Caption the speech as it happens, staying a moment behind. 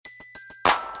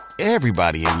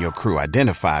Everybody in your crew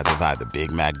identifies as either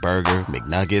Big Mac Burger,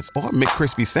 McNuggets, or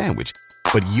McCrispy Sandwich.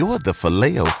 But you're the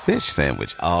Filet-O-Fish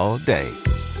Sandwich all day.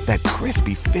 That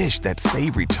crispy fish, that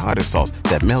savory tartar sauce,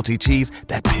 that melty cheese,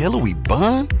 that pillowy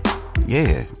bun.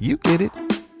 Yeah, you get it.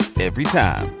 Every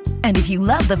time. And if you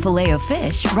love the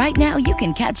Filet-O-Fish, right now you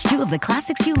can catch two of the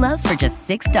classics you love for just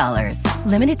 $6.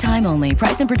 Limited time only.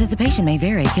 Price and participation may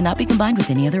vary. Cannot be combined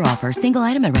with any other offer. Single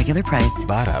item at regular price.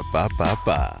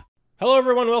 Ba-da-ba-ba-ba. Hello,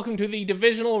 everyone. Welcome to the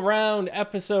Divisional Round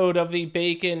episode of the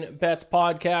Bacon Bets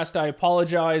podcast. I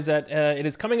apologize that it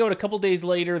is coming out a couple days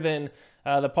later than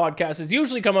the podcast has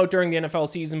usually come out during the NFL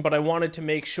season, but I wanted to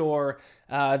make sure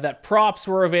that props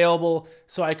were available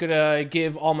so I could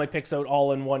give all my picks out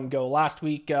all in one go. Last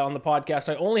week on the podcast,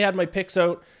 I only had my picks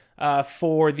out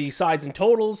for the sides and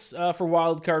totals for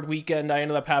wildcard weekend. I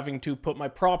ended up having to put my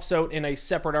props out in a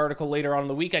separate article later on in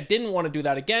the week. I didn't want to do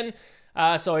that again.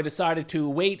 So I decided to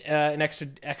wait an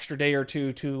extra day or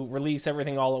two to release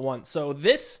everything all at once. So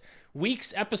this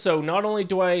week's episode, not only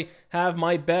do I have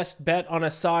my best bet on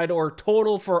a side or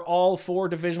total for all four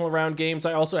divisional round games,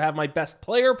 I also have my best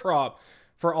player prop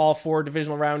for all four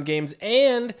divisional round games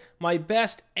and my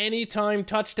best anytime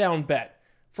touchdown bet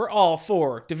for all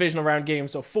four divisional round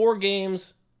games. So 4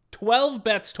 games, 12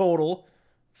 bets total,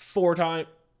 3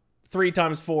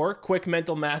 times 4. Quick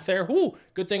mental math there. Whoo,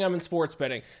 good thing I'm in sports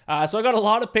betting. So I got a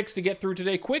lot of picks to get through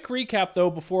today. Quick recap, though,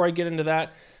 before I get into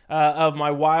that, of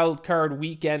my wild card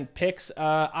weekend picks.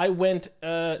 I went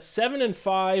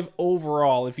 7-5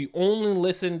 overall. If you only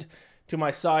listened to my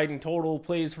side and total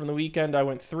plays from the weekend, I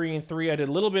went 3-3. I did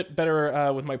a little bit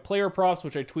better with my player props,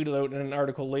 which I tweeted out in an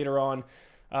article later on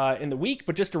in the week.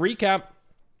 But just to recap,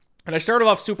 and I started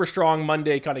off super strong.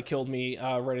 Monday kind of killed me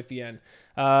right at the end.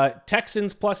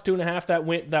 Texans plus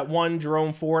 2.5. That won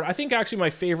Jerome Ford. I think actually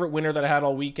my favorite winner that I had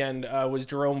all weekend was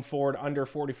Jerome Ford under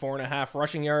 44.5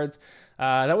 rushing yards.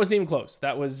 That wasn't even close.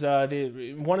 That was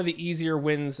one of the easier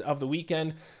wins of the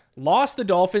weekend. Lost the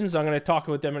Dolphins. I'm going to talk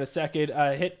about them in a second.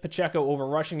 Hit Pacheco over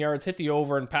rushing yards. Hit the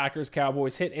over in Packers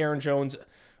Cowboys. Hit Aaron Jones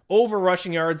over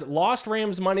rushing yards. Lost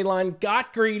Rams money line.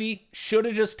 Got greedy. Should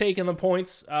have just taken the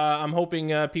points. I'm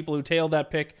hoping people who tailed that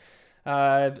pick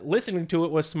listening to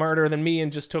it was smarter than me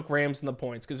and just took Rams in the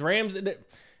points. Because Rams,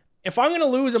 if I'm going to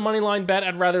lose a money line bet,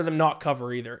 I'd rather them not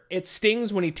cover either. It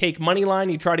stings when you take money line,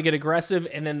 you try to get aggressive,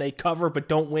 and then they cover but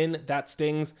don't win. That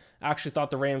stings. I actually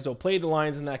thought the Rams outplayed the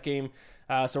Lions in that game.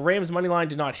 So Rams money line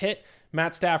did not hit.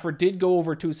 Matt Stafford did go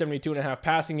over 272.5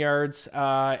 passing yards,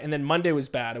 and then Monday was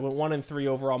bad. It went 1-3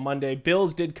 overall Monday.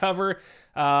 Bills did cover,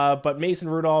 but Mason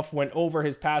Rudolph went over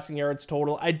his passing yards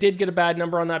total. I did get a bad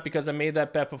number on that because I made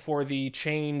that bet before the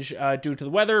change due to the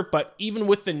weather, but even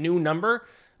with the new number,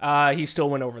 he still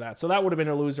went over that. So that would have been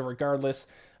a loser regardless.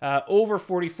 Over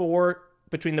 44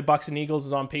 between the Bucs and Eagles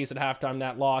was on pace at halftime.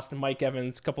 That lost, and Mike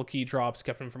Evans, a couple key drops,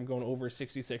 kept him from going over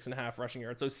 66.5 rushing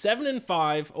yards. So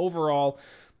 7-5 overall,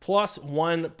 plus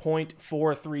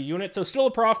 1.43 units. So still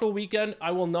a profitable weekend.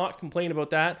 I will not complain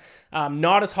about that.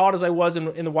 Not as hot as I was in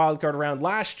the wildcard round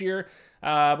last year,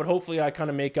 but hopefully I kind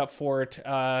of make up for it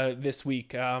this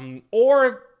week. Placing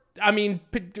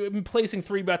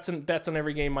 3 bets on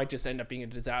every game might just end up being a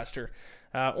disaster.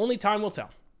 Only time will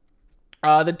tell.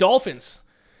 The Dolphins.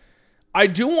 I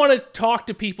do want to talk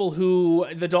to people who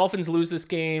the Dolphins lose this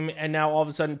game, and now all of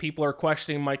a sudden people are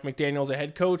questioning Mike McDaniel as a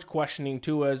head coach, questioning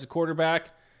Tua as a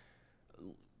quarterback.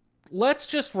 Let's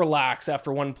just relax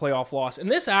after one playoff loss. And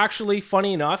this actually,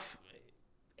 funny enough,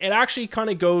 it actually kind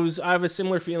of goes, I have a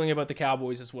similar feeling about the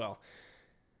Cowboys as well.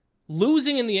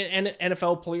 Losing in the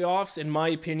NFL playoffs, in my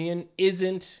opinion,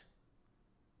 isn't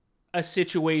a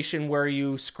situation where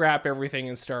you scrap everything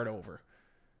and start over.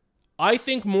 I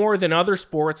think more than other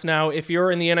sports now, if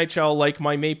you're in the NHL like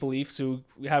my Maple Leafs, who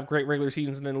have great regular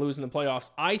seasons and then lose in the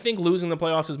playoffs, I think losing the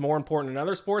playoffs is more important than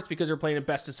other sports because you're playing a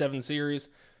best-of-7 series,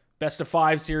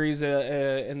 best-of-5 series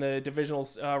in the divisional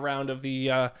round of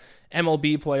the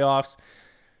MLB playoffs.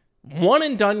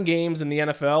 One-and-done games in the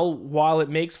NFL, while it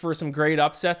makes for some great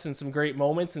upsets and some great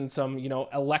moments and some,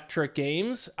 electric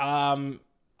games,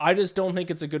 I just don't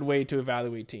think it's a good way to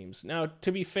evaluate teams. Now,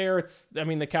 to be fair,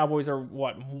 the Cowboys are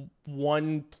 1-4,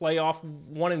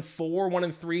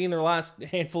 1-3 in their last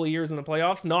handful of years in the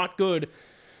playoffs. Not good.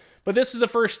 But this is the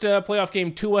first playoff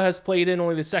game Tua has played in.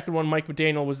 Only the second one Mike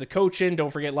McDaniel was the coach in. Don't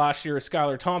forget last year is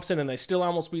Skylar Thompson, and they still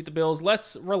almost beat the Bills.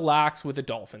 Let's relax with the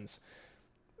Dolphins.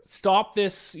 Stop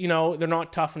this, they're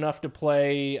not tough enough to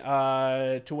play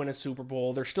to win a Super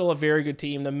Bowl. They're still a very good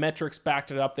team. The metrics backed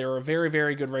it up. They're a very,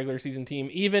 very good regular season team.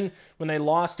 Even when they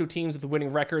lost to teams with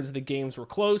winning records, the games were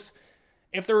close.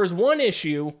 If there was one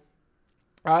issue,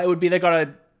 it would be they got to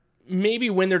maybe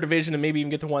win their division and maybe even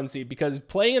get the 1 seed, because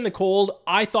playing in the cold,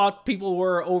 I thought people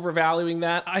were overvaluing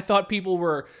that. I thought people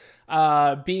were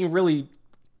being really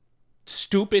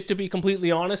stupid, to be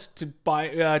completely honest,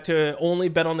 to only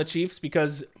bet on the Chiefs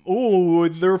because,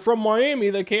 they're from Miami,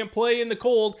 they can't play in the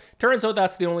cold. Turns out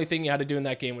that's the only thing you had to do in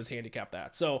that game was handicap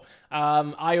that. So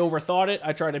I overthought it.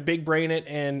 I tried to big brain it,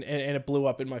 and it blew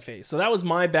up in my face. So that was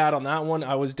my bad on that one.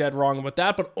 I was dead wrong about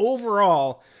that. But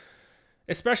overall,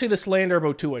 especially the slander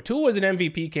about Tua. Tua was an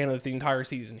MVP candidate the entire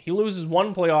season. He loses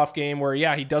one playoff game where,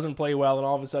 he doesn't play well, and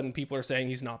all of a sudden people are saying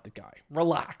he's not the guy.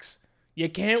 Relax. You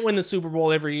can't win the Super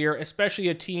Bowl every year, especially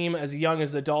a team as young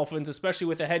as the Dolphins, especially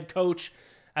with a head coach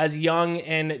as young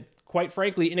and, quite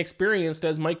frankly, inexperienced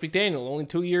as Mike McDaniel. Only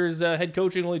 2 years head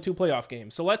coaching, only 2 playoff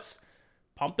games. So let's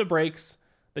pump the brakes.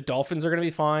 The Dolphins are going to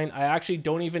be fine. I actually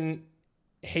don't even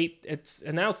hate it.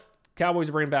 And now Cowboys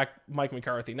are bringing back Mike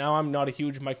McCarthy. Now, I'm not a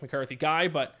huge Mike McCarthy guy,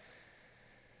 but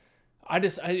I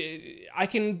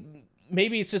can...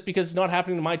 Maybe it's just because it's not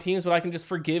happening to my teams, but I can just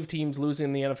forgive teams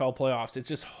losing the NFL playoffs. It's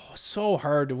just so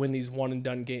hard to win these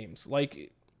one-and-done games.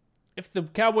 Like, if the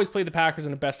Cowboys play the Packers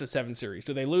in a best-of-7 series,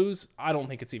 do they lose? I don't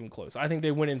think it's even close. I think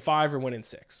they win in 5 or win in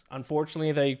 6.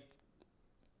 Unfortunately, they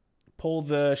pulled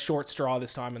the short straw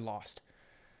this time and lost.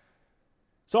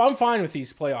 So I'm fine with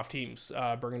these playoff teams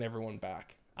bringing everyone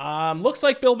back. Looks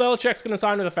like Bill Belichick's going to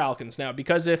sign with the Falcons now,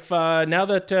 because if now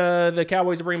that the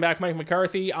Cowboys are bringing back Mike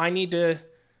McCarthy, I need to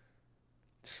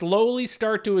slowly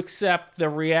start to accept the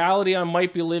reality I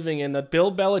might be living in, that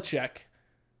Bill Belichick,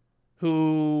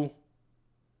 who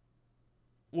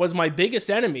was my biggest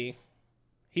enemy,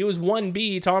 he was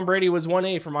 1B, Tom Brady was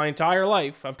 1A for my entire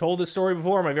life. I've told this story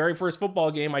before. My very first football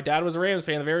game, my dad was a Rams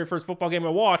fan. The very first football game I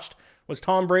watched was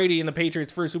Tom Brady and the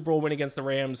Patriots' first Super Bowl win against the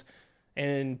Rams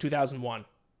in 2001,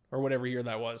 or whatever year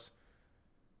that was.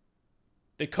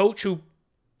 The coach who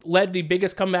led the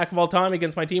biggest comeback of all time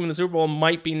against my team in the Super Bowl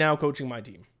might be now coaching my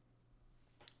team.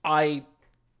 I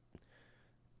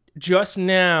just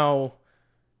now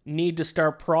need to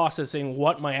start processing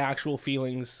what my actual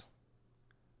feelings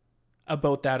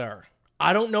about that are.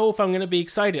 I don't know if I'm going to be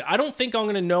excited. I don't think I'm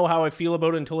going to know how I feel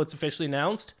about it until it's officially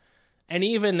announced. And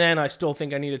even then, I still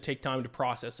think I need to take time to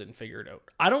process it and figure it out.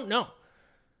 I don't know.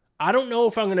 I don't know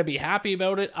if I'm going to be happy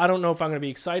about it. I don't know if I'm going to be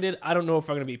excited. I don't know if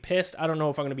I'm going to be pissed. I don't know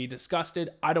if I'm going to be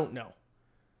disgusted. I don't know.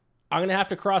 I'm going to have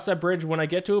to cross that bridge when I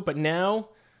get to it. But now,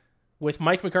 with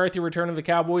Mike McCarthy returning to the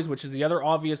Cowboys, which is the other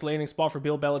obvious landing spot for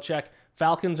Bill Belichick,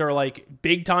 Falcons are like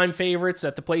big-time favorites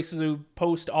at the places who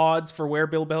post odds for where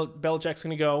Bill Belichick's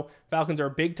going to go. Falcons are a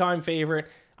big-time favorite.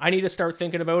 I need to start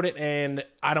thinking about it, and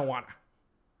I don't want to.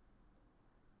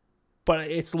 But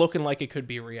it's looking like it could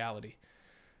be a reality.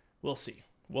 We'll see.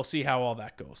 We'll see how all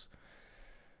that goes.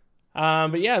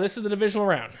 But yeah, this is the divisional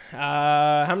round.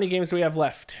 How many games do we have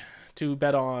left to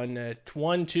bet on?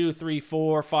 1, 2, 3,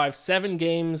 4, 5, 7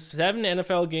 games. 7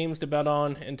 NFL games to bet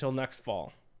on until next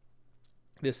fall.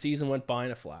 This season went by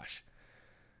in a flash.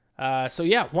 So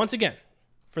yeah, once again,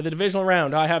 for the divisional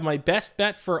round, I have my best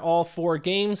bet for all 4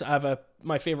 games. I have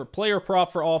my favorite player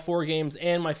prop for all 4 games,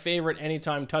 and my favorite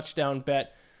anytime touchdown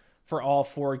bet for all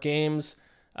 4 games.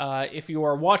 If you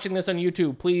are watching this on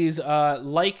YouTube, please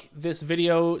like this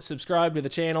video, subscribe to the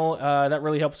channel. That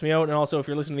really helps me out. And also, if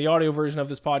you're listening to the audio version of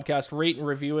this podcast, rate and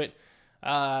review it.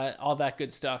 All that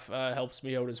good stuff helps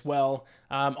me out as well.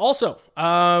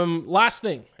 Last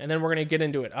thing, and then we're going to get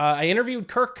into it. I interviewed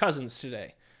Kirk Cousins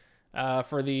today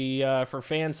for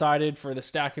Fansided, for the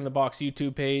Stacking the Box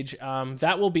YouTube page.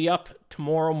 That will be up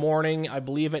tomorrow morning, I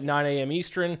believe at 9 a.m.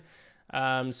 Eastern.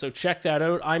 So check that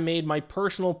out. I made my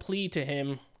personal plea to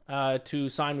him to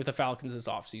sign with the Falcons this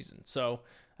offseason. So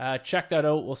check that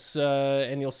out.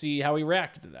 And you'll see how he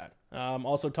reacted to that.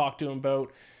 Also talk to him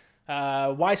about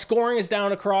why scoring is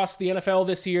down across the NFL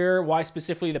this year, why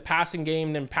specifically the passing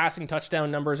game and passing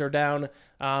touchdown numbers are down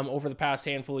over the past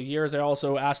handful of years. I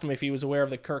also asked him if he was aware of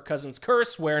the Kirk Cousins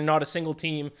curse, where not a single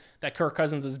team that Kirk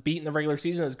Cousins has beat in the regular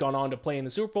season has gone on to play in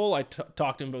the Super Bowl. I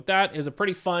talked to him about that. It was a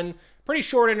pretty fun, pretty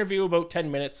short interview, about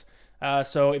 10 minutes.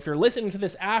 So if you're listening to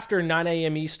this after 9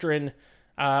 a.m. Eastern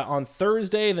on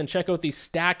Thursday, then check out the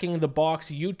Stacking the Box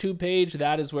YouTube page.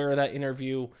 That is where that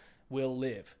interview will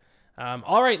live.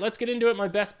 All right, let's get into it. My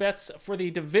best bets for the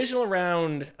divisional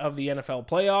round of the NFL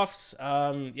playoffs.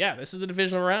 This is the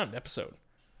divisional round episode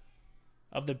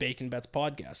of the Bacon Bets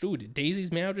podcast. Ooh, did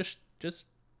Daisy's meow just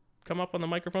come up on the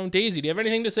microphone? Daisy, do you have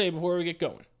anything to say before we get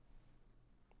going?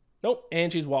 Nope,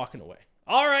 and she's walking away.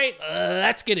 All right,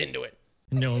 let's get into it.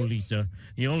 No, Lisa.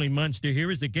 The only monster here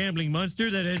is the gambling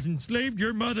monster that has enslaved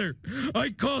your mother. I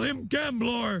call him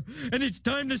Gamblor, and it's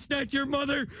time to snatch your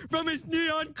mother from his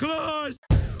neon claws.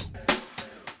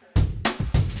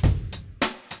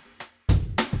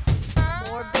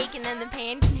 bacon than the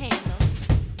pan can handle.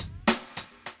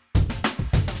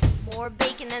 More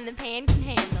bacon than the pan can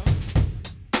handle.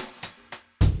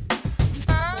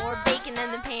 More bacon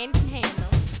than the pan can handle.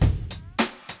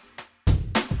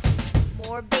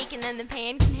 More bacon than the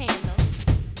pan can handle.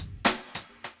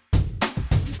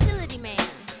 Utility man.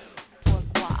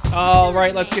 Pourquoi? All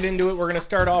right, let's get into it. We're going to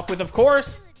start off with, of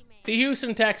course, the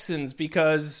Houston Texans,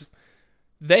 because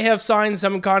they have signed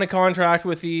some kind of contract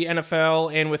with the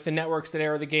NFL and with the networks that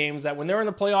air the games that when they're in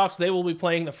the playoffs, they will be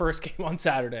playing the first game on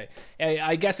Saturday.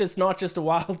 I guess it's not just a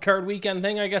wild card weekend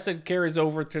thing. I guess it carries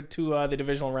over to the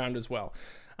divisional round as well.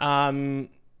 I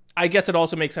guess it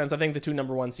also makes sense. I think the two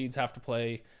number one seeds have to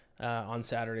play on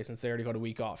Saturday since they already got a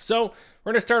week off. So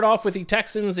we're going to start off with the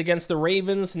Texans against the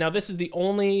Ravens. Now, this is the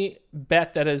only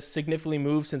bet that has significantly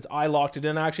moved since I locked it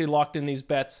in. I actually locked in these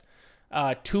bets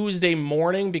Tuesday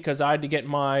morning because I had to get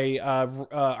my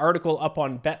article up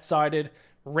on BetSided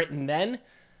written then.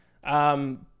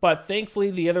 But thankfully,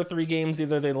 the other three games,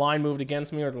 either the line moved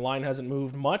against me or the line hasn't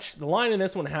moved much. The line in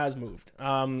this one has moved.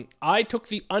 I took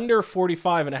the under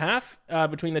 45.5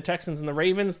 between the Texans and the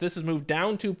Ravens. This has moved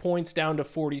down 2 points, down to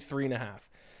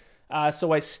 43.5.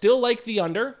 So I still like the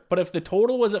under, but if the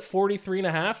total was at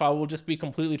 43.5, I will just be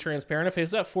completely transparent. If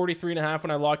it's at 43.5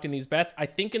 when I locked in these bets, I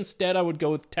think instead I would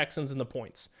go with Texans and the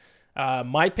points.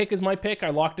 My pick is my pick.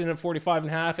 I locked in at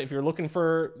 45.5. If you're looking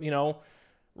for,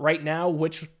 right now,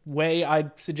 which way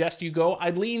I'd suggest you go,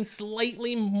 I'd lean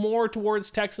slightly more towards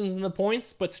Texans and the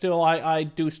points, but still, I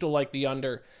do still like the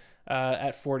under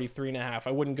at 43.5.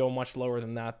 I wouldn't go much lower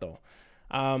than that, though.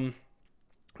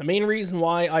 The main reason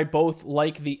why I both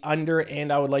like the under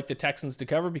and I would like the Texans to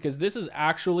cover, because this is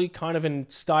actually kind of a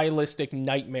stylistic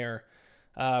nightmare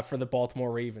for the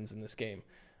Baltimore Ravens in this game.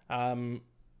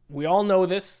 We all know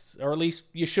this, or at least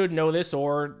you should know this,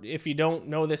 or if you don't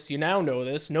know this, you now know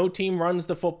this. No team runs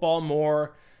the football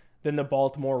more than the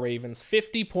Baltimore Ravens.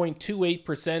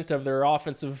 50.28% of their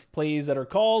offensive plays that are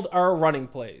called are running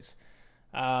plays.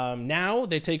 Now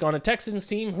they take on a Texans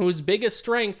team whose biggest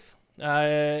strength,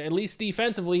 at least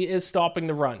defensively, is stopping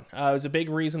the run. It was a big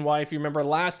reason why, if you remember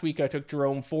last week, I took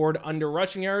Jerome Ford under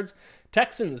rushing yards.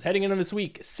 Texans, heading into this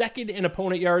week, second in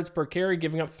opponent yards per carry,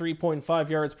 giving up 3.5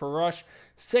 yards per rush,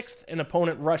 sixth in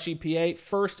opponent rush EPA,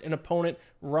 first in opponent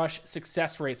rush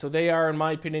success rate. So they are, in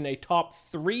my opinion, a top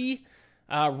three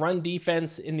run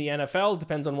defense in the NFL.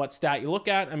 Depends on what stat you look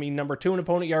at. I mean, number 2 in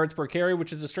opponent yards per carry,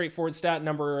 which is a straightforward stat.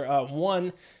 Number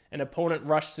 1 in opponent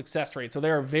rush success rate. So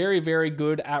they are very, very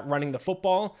good at running the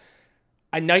football.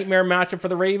 A nightmare matchup for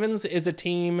the Ravens is a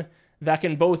team that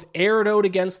can both air it out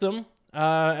against them,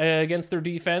 against their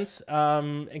defense,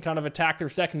 and kind of attack their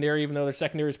secondary, even though their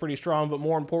secondary is pretty strong, but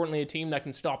more importantly, a team that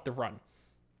can stop the run.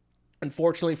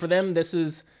 Unfortunately for them,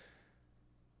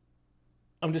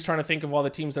 I'm just trying to think of all the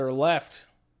teams that are left.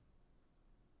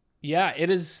 Yeah, it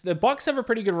is. The Bucs have a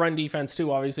pretty good run defense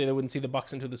too. Obviously, they wouldn't see the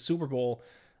Bucs into the Super Bowl.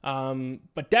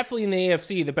 But definitely in the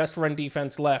AFC, the best run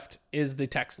defense left is the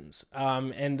Texans.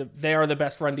 And they are the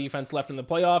best run defense left in the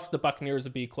playoffs. The Buccaneers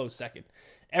would be close second.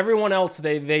 Everyone else,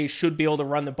 they should be able to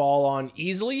run the ball on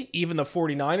easily. Even the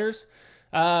 49ers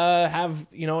have,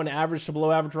 an average to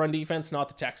below average run defense, not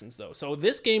the Texans though. So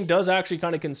this game does actually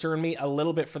kind of concern me a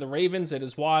little bit for the Ravens. It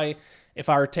is why if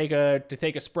I were to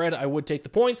take a spread, I would take the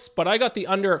points, but I got the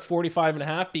under at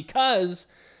 45.5 because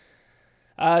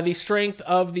the strength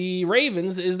of the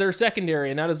Ravens is their secondary,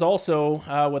 and that is also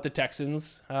what the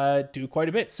Texans do quite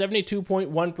a bit.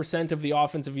 72.1% of the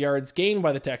offensive yards gained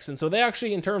by the Texans. So they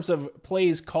actually, in terms of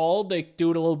plays called, they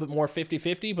do it a little bit more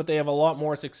 50-50, but they have a lot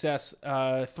more success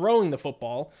throwing the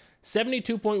football.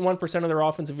 72.1% of their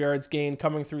offensive yards gained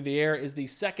coming through the air is the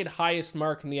second highest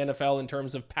mark in the NFL in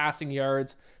terms of passing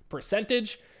yards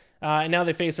percentage. And now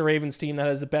they face a Ravens team that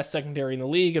has the best secondary in the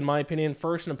league, in my opinion.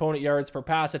 First in opponent yards per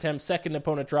pass attempt, second in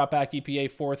opponent dropback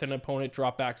EPA, fourth in opponent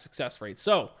dropback success rate.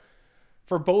 So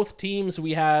for both teams,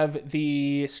 we have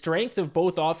the strength of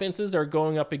both offenses are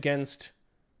going up against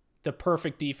the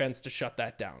perfect defense to shut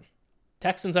that down.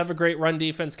 Texans have a great run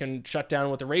defense, can shut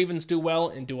down what the Ravens do well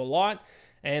and do a lot.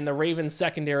 And the Ravens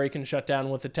secondary can shut down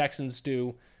what the Texans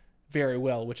do very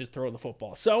well, which is throw the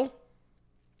football. So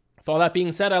with all that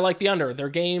being said, I like the under. Their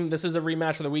game, this is a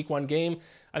rematch of the week 1 game.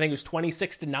 I think it was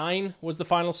 26-9 was the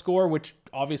final score, which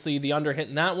obviously the under hit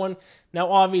in that one.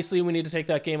 Now, obviously, we need to take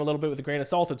that game a little bit with a grain of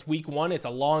salt. It's week 1. It's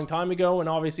a long time ago, and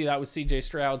obviously that was CJ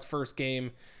Stroud's first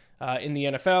game in the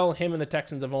NFL. Him and the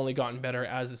Texans have only gotten better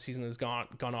as the season has gone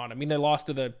on. I mean, they lost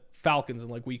to the Falcons in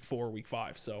like week 4, week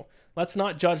 5. So let's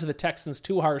not judge the Texans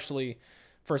too harshly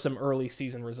for some early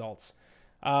season results.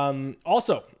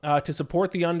 Also, to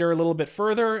support the under a little bit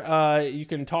further, you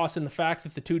can toss in the fact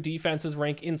that the two defenses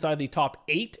rank inside the top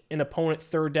 8 in opponent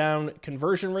third down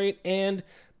conversion rate, and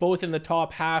both in the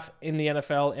top half in the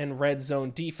NFL in red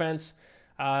zone defense.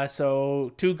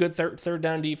 So two good third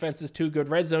down defenses, two good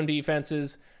red zone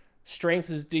defenses,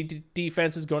 strengths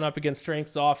defenses going up against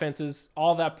strengths offenses,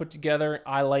 all that put together.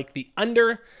 I like the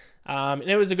under. And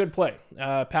it was a good play.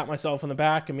 Pat myself on the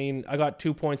back. I mean, I got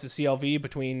 2 points of CLV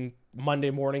between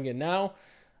Monday morning and now.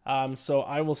 So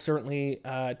I will certainly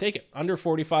take it. Under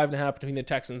 45.5 between the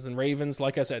Texans and Ravens.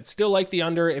 Like I said, still like the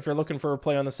under. If you're looking for a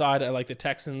play on the side, I like the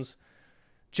Texans.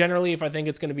 Generally, if I think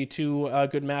it's going to be two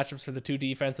good matchups for the two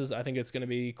defenses, I think it's going to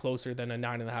be closer than a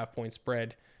 9.5 point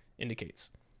spread indicates.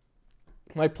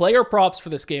 My player props for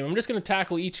this game, I'm just going to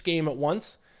tackle each game at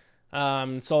once.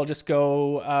 So I'll just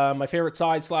go my favorite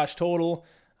side / total,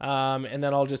 and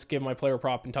then I'll just give my player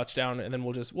prop and touchdown, and then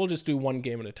we'll just do one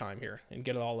game at a time here and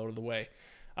get it all out of the way.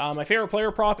 My favorite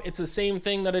player prop, it's the same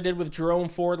thing that I did with Jerome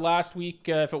Ford last week.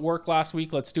 If it worked last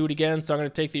week, let's do it again. So I'm going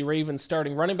to take the Ravens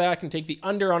starting running back and take the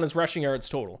under on his rushing yards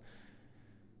total.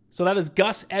 So that is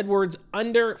Gus Edwards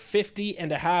under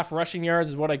 50.5 rushing yards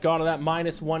is what I got of that,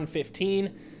 minus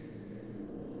 115.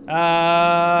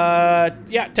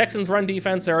 Texans run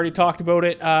defense, I already talked about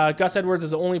it. Gus Edwards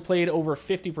has only played over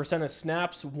 50% of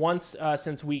snaps once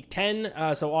since week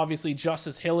 10, so obviously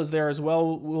Justice Hill is there as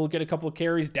well. We'll get a couple of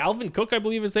carries. Dalvin Cook, I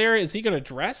believe, is there. Is he going to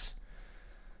dress?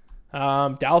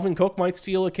 Dalvin Cook might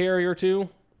steal a carry or two.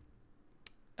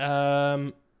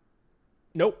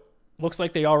 Nope. Looks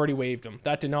like they already waived him.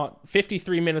 That did not.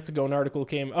 53 minutes ago, an article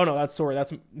came. Oh, no, that's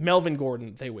Melvin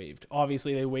Gordon they waived.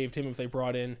 Obviously, they waived him if they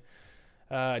brought in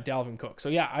Dalvin Cook. So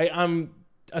yeah, I'm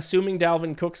assuming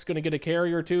Dalvin Cook's going to get a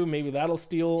carry or two. Maybe that'll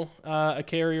steal a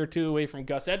carry or two away from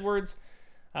Gus Edwards.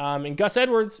 And Gus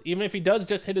Edwards, even if he does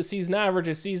just hit his season average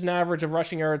of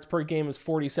rushing yards per game is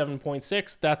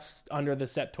 47.6. That's under the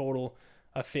set total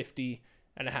of 50.5.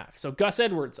 So Gus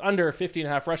Edwards under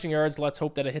 50.5 rushing yards. Let's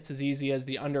hope that it hits as easy as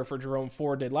the under for Jerome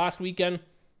Ford did last weekend.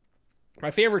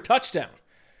 My favorite touchdown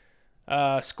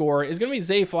score is going to be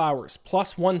Zay Flowers.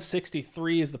 Plus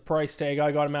 163 is the price tag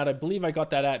I got him at. I believe I got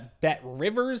that at Bet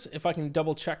Rivers, if I can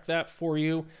double check that for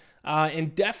you.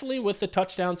 And definitely with the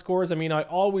touchdown scores, I mean, I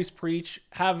always preach,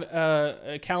 have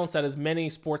accounts at as many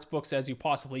sports books as you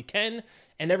possibly can.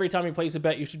 And every time you place a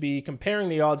bet, you should be comparing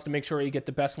the odds to make sure you get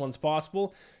the best ones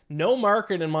possible. No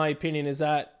market, in my opinion, is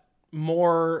that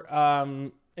more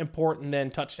important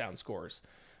than touchdown scores.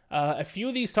 A few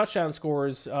of these touchdown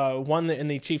scores, one in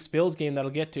the Chiefs-Bills game that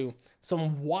I'll get to,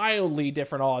 some wildly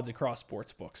different odds across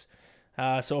sports books.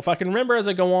 So if I can remember as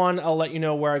I go on, I'll let you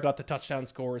know where I got the touchdown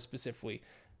scores specifically.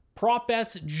 Prop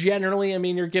bets, generally, I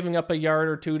mean, you're giving up a yard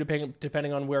or two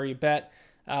depending on where you bet.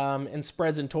 And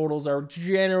spreads and totals are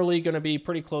generally going to be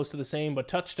pretty close to the same, but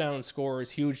touchdown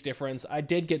scores, huge difference. I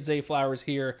did get Zay Flowers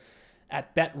here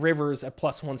at Bet Rivers at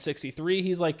plus 163.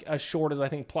 He's like as short as, I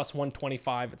think, plus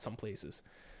 125 at some places.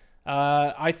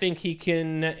 I think he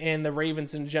can, and the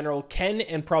Ravens in general can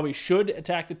and probably should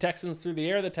attack the Texans through the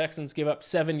air. The Texans give up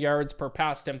 7 yards per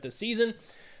pass attempt this season.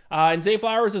 And Zay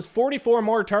Flowers has 44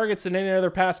 more targets than any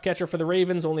other pass catcher for the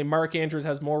Ravens. Only Mark Andrews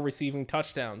has more receiving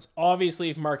touchdowns.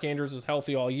 Obviously, if Mark Andrews was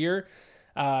healthy all year,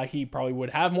 he probably would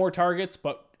have more targets.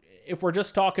 But if we're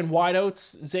just talking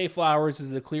wideouts, Zay Flowers is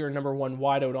the clear number one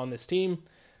wideout on this team.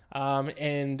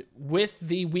 And with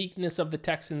the weakness of the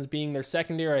Texans being their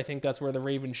secondary, I think that's where the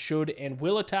Ravens should and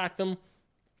will attack them.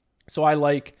 So I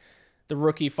like the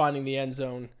rookie finding the end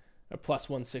zone at plus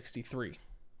 163.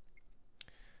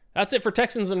 That's it for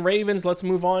Texans and Ravens. Let's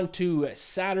move on to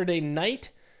Saturday night.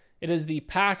 It is the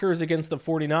Packers against the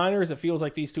 49ers. It feels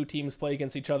like these two teams play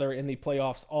against each other in the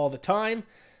playoffs all the time.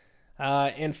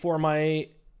 And for my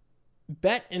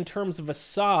bet in terms of a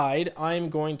side, I'm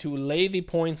going to lay the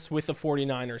points with the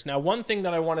 49ers. Now, one thing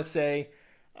that I want to say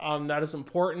that is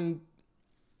important,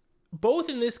 both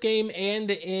in this game and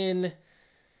in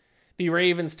the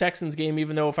Ravens-Texans game,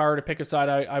 even though if I were to pick a side,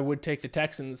 I would take the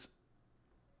Texans.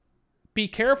 Be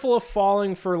careful of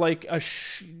falling for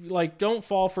don't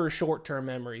fall for a short-term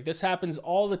memory. This happens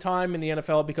all the time in the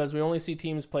NFL because we only see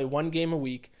teams play one game a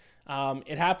week.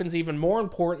 It happens even more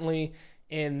importantly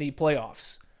in the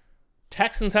playoffs.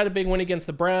 Texans had a big win against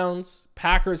the Browns.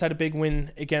 Packers had a big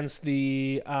win against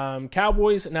the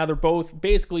Cowboys. Now they're both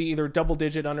basically either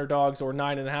double-digit underdogs or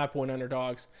 9.5-point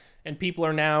underdogs. And people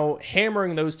are now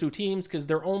hammering those two teams because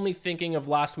they're only thinking of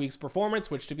last week's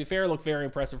performance, which, to be fair, looked very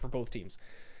impressive for both teams.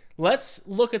 Let's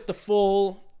look at the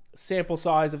full sample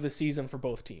size of the season for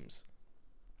both teams.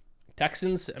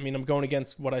 Texans, I mean, I'm going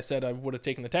against what I said I would have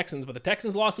taken the Texans, but the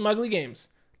Texans lost some ugly games.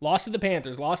 Lost to the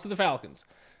Panthers, lost to the Falcons.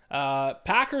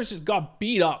 Packers just got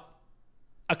beat up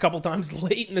a couple times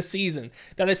late in the season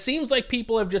that it seems like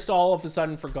people have just all of a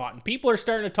sudden forgotten. People are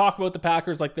starting to talk about the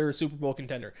Packers like they're a Super Bowl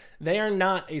contender. They are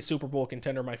not a Super Bowl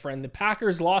contender, my friend. The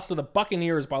Packers lost to the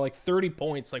Buccaneers by like 30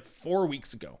 points like 4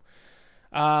 weeks ago.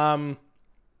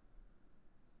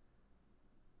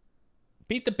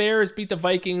 Beat the Bears, beat the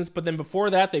Vikings, but then before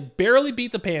that, they barely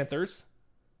beat the Panthers.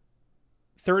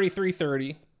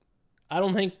 33-30. I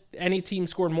don't think any team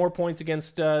scored more points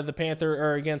against the Panther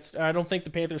or against. I don't think the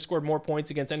Panthers scored more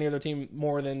points against any other team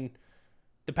more than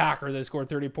the Packers. They scored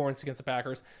 30 points against the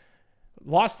Packers.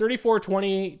 Lost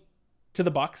 34-20 to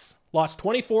the Bucks. Lost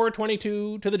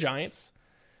 24-22 to the Giants.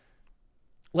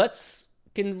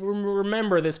 Can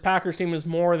remember this Packers team is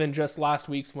more than just last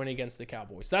week's win against the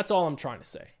Cowboys. That's all I'm trying to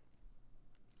say.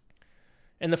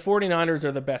 And the 49ers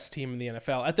are the best team in the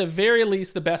NFL. At the very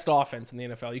least, the best offense in the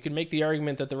NFL. You can make the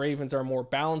argument that the Ravens are a more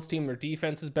balanced team. Their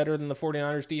defense is better than the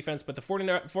 49ers defense, but the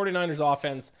 49ers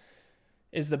offense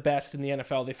is the best in the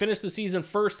NFL. They finished the season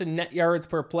first in net yards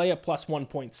per play at plus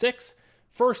 1.6,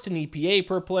 first in EPA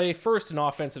per play, first in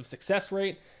offensive success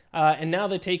rate, and now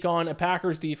they take on a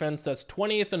Packers defense that's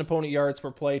 20th in opponent yards per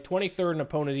play, 23rd in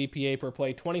opponent EPA per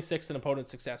play, 26th in opponent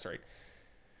success rate.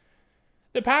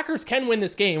 The Packers can win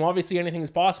this game. Obviously, anything is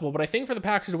possible, but I think for the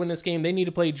Packers to win this game, they need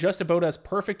to play just about as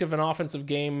perfect of an offensive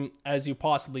game as you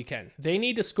possibly can. They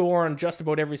need to score on just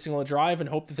about every single drive and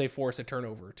hope that they force a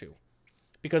turnover or two.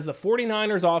 Because the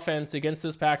 49ers offense against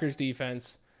this Packers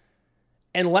defense,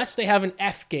 unless they have an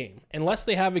F game, unless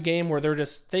they have a game where they're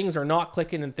just things are not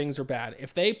clicking and things are bad,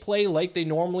 if they play like they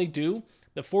normally do,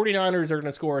 the 49ers are going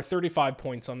to score 35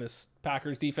 points on this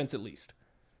Packers defense at least.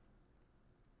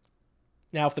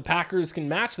 Now, if the Packers can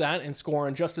match that and score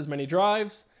on just as many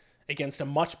drives against a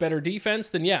much better defense,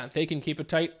 then yeah, they can keep it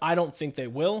tight. I don't think they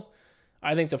will.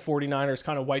 I think the 49ers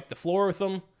kind of wiped the floor with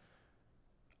them.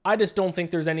 I just don't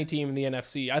think there's any team in the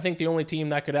NFC. I think the only team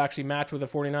that could actually match with the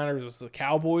 49ers was the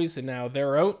Cowboys, and now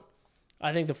they're out.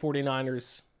 I think the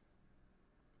 49ers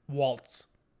waltz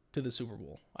to the Super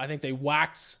Bowl. I think they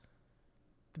wax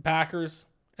the Packers,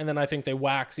 and then I think they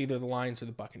wax either the Lions or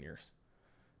the Buccaneers.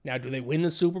 Now, do they win the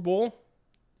Super Bowl?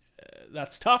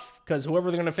 That's tough because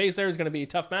whoever they're going to face there is going to be a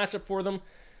tough matchup for them.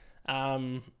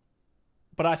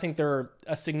 But I think they're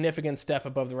a significant step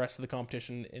above the rest of the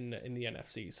competition in the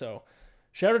NFC. So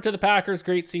shout out to the Packers.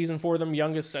 Great season for them.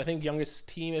 Youngest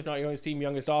team, if not youngest team,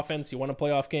 youngest offense. You won a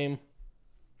playoff game.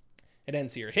 It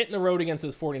ends here. Hitting the road against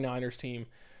this 49ers team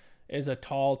is a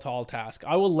tall task.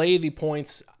 I will lay the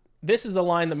points. This is the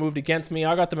line that moved against me.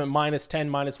 I got them at -10,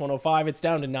 -105. It's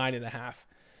down to 9.5.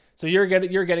 So you're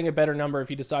getting a better number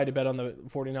if you decide to bet on the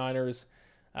 49ers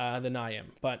than I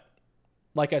am. But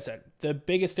like I said, the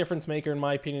biggest difference maker in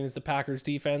my opinion is the Packers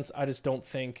defense. I just don't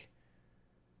think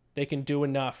they can do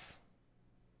enough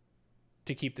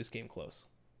to keep this game close.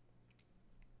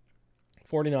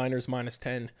 49ers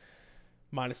 -10,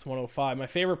 -105. My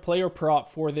favorite player prop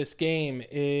for this game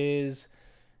is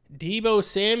Deebo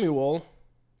Samuel.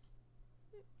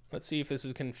 Let's see if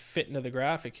this can fit into the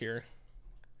graphic here.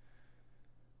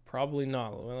 Probably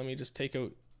not. Well, let me take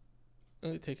out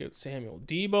Samuel.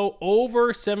 Deebo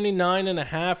over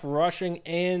 79.5 rushing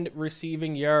and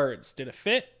receiving yards. Did it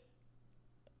fit?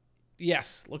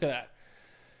 Yes. Look at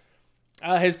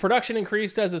that. His production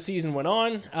increased as the season went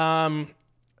on.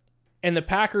 And the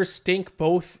Packers stink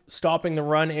both stopping the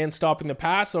run and stopping the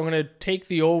pass. So I'm going to take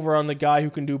the over on the guy who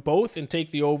can do both and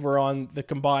take the over on the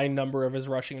combined number of his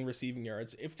rushing and receiving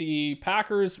yards. If the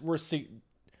Packers were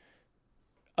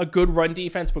a good run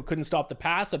defense but couldn't stop the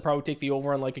pass, I'd probably take the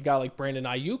over on like a guy like Brandon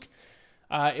Ayuk.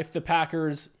 If the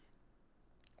Packers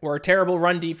were a terrible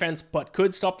run defense but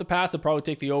could stop the pass, I'd probably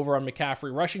take the over on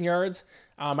McCaffrey rushing yards.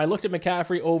 I looked at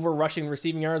McCaffrey over rushing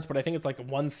receiving yards, but I think it's like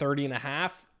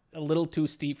 130.5. A little too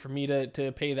steep for me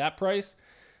to pay that price.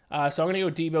 So I'm going to go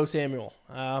Deebo Samuel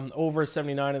over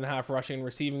 79.5 rushing and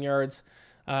receiving yards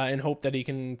and hope that he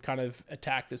can kind of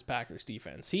attack this Packers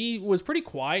defense. He was pretty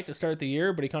quiet to start the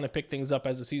year, but he kind of picked things up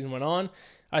as the season went on.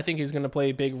 I think he's going to play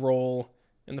a big role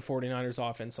in the 49ers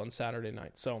offense on Saturday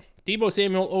night. So Deebo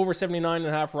Samuel over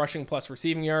 79.5 rushing plus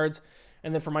receiving yards.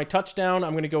 And then for my touchdown,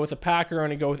 I'm going to go with a Packer. I'm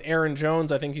going to go with Aaron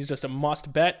Jones. I think he's just a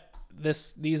must bet.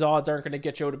 These odds aren't going to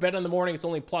get you out of bed in the morning. It's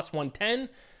only plus 110.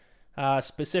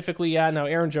 Specifically, now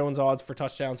Aaron Jones odds for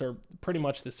touchdowns are pretty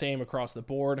much the same across the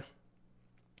board.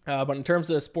 But in terms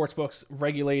of the sportsbooks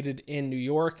regulated in New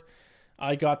York,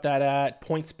 I got that at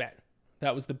PointsBet.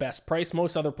 That was the best price.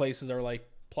 Most other places are like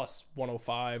plus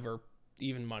 105 or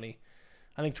even money.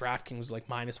 I think DraftKings was like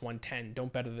minus 110.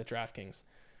 Don't bet at the DraftKings.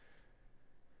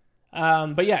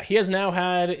 But yeah, he has now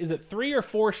had, is it 3 or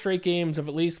 4 straight games of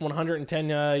at least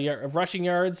 110 of rushing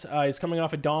yards. He's coming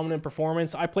off a dominant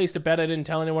performance. I placed a bet. I didn't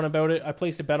tell anyone about it. I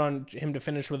placed a bet on him to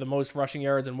finish with the most rushing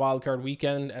yards in wildcard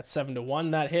weekend at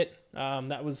 7-1. That hit.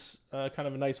 That was kind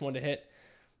of a nice one to hit.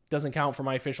 Doesn't count for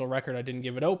my official record. I didn't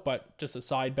give it out, but just a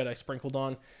side bet I sprinkled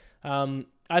on.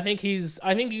 I think he's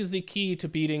the key to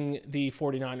beating the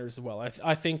 49ers as well.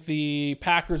 I think the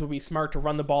Packers will be smart to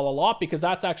run the ball a lot because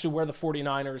that's actually where the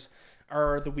 49ers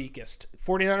are the weakest.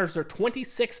 49ers are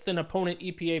 26th in opponent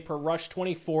EPA per rush,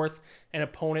 24th in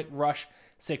opponent rush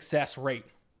success rate.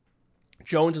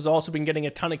 Jones has also been getting a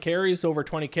ton of carries, over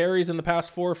 20 carries in the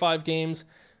past 4 or 5 games,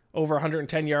 over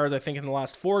 110 yards, I think, in the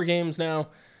last 4 games now,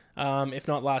 if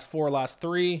not last 4, last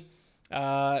 3.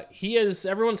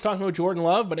 Everyone's talking about Jordan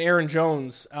Love, but Aaron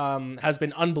Jones has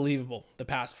been unbelievable the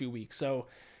past few weeks. So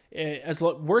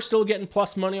we're still getting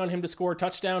plus money on him to score a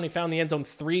touchdown. He found the end zone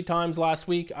 3 times last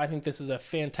week. I think this is a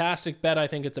fantastic bet. I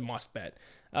think it's a must bet.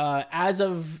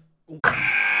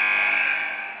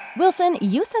 Wilson,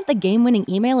 you sent the game-winning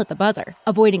email at the buzzer,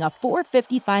 avoiding a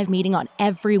 4:55 meeting on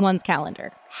everyone's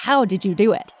calendar. How did you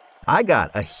do it? I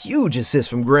got a huge assist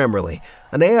from Grammarly,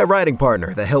 an AI writing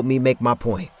partner that helped me make my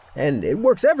point. And it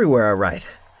works everywhere I write.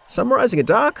 Summarizing a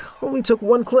doc only took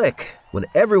 1 click. When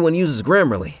everyone uses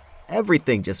Grammarly,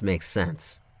 everything just makes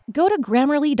sense. Go to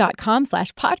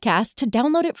Grammarly.com/podcast to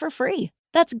download it for free.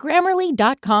 That's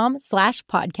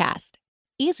Grammarly.com/podcast.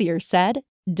 Easier said,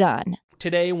 done.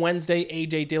 Today, Wednesday,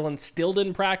 A.J. Dillon still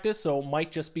didn't practice, so it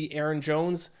might just be Aaron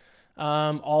Jones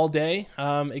all day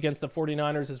against the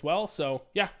 49ers as well. So,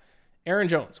 yeah, Aaron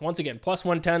Jones. Once again, plus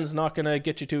 110 is not going to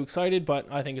get you too excited, but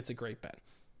I think it's a great bet,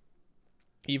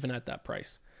 even at that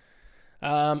price.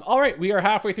 All right, we are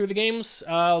halfway through the games.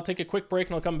 I'll take a quick break,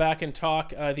 and I'll come back and talk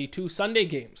the 2 Sunday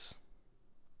games.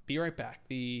 Be right back.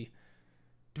 The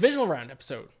divisional round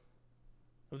episode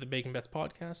of the Bacon Bets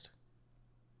podcast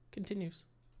continues.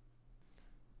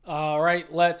 All right,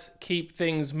 let's keep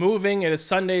things moving. It is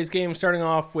Sunday's game, starting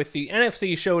off with the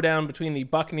NFC showdown between the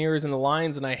Buccaneers and the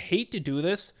Lions, and I hate to do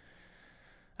this,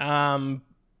 but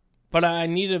I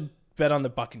need to bet on the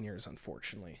Buccaneers,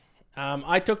 unfortunately.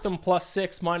 I took them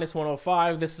 +6, minus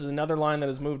 105. This is another line that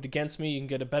has moved against me. You can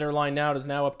get a better line now. It is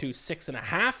now up to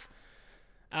 6.5.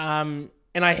 And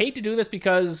I hate to do this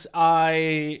because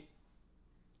I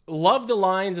love the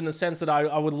Lions in the sense that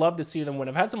I would love to see them win.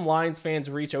 I've had some Lions fans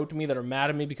reach out to me that are mad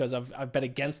at me because I've bet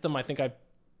against them. I think I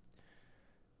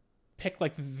picked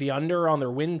like the under on their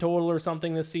win total or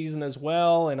something this season as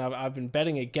well, and I've been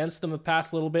betting against them the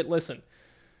past little bit. Listen,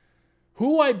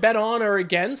 who I bet on or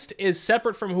against is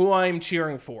separate from who I'm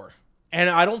cheering for. And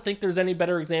I don't think there's any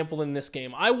better example in this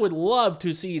game. I would love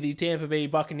to see the Tampa Bay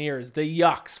Buccaneers, the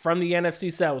Yucks from the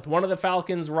NFC South, one of the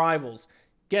Falcons' rivals,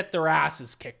 get their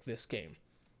asses kicked this game.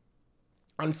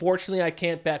 Unfortunately, I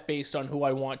can't bet based on who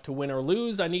I want to win or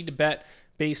lose. I need to bet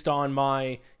based on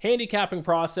my handicapping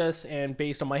process, and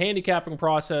based on my handicapping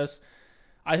process,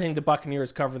 I think the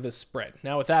Buccaneers cover this spread.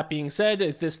 Now, with that being said,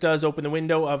 if this does open the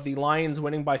window of the Lions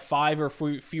winning by 5 or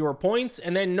fewer points,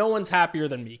 and then no one's happier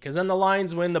than me, because then the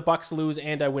Lions win, the Bucs lose,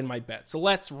 and I win my bet. So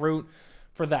let's root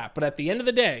for that. But at the end of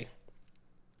the day,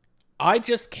 I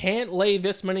just can't lay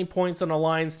this many points on a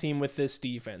Lions team with this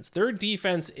defense. Their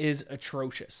defense is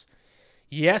atrocious.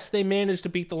 Yes, they managed to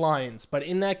beat the Lions, but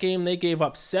in that game, they gave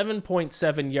up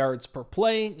 7.7 yards per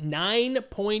play,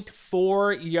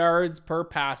 9.4 yards per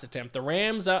pass attempt. The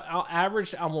Rams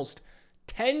averaged almost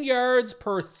 10 yards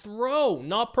per throw,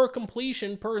 not per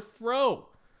completion, per throw.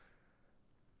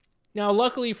 Now,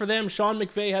 luckily for them, Sean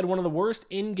McVay had one of the worst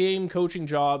in-game coaching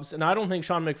jobs, and I don't think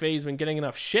Sean McVay has been getting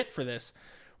enough shit for this.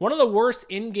 One of the worst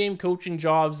in-game coaching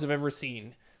jobs I've ever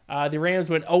seen. The Rams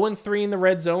went 0-3 in the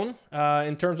red zone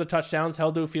in terms of touchdowns,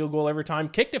 held to a field goal every time,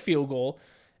 kicked a field goal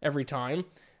every time.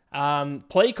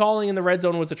 Play calling in the red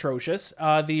zone was atrocious.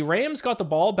 The Rams got the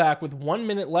ball back with 1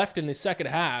 minute left in the second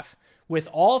half with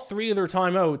all 3 of their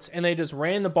timeouts, and they just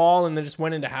ran the ball and then just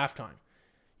went into halftime.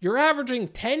 You're averaging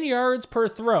 10 yards per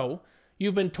throw.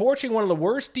 You've been torching one of the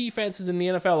worst defenses in the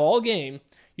NFL all game.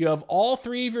 You have all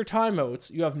 3 of your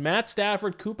timeouts. You have Matt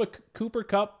Stafford, Cooper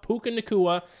Kupp, Puka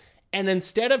Nacua. And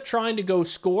instead of trying to go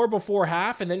score before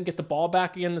half and then get the ball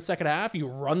back again in the second half, you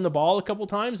run the ball a couple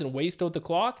times and waste out the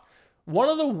clock. One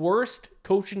of the worst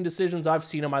coaching decisions I've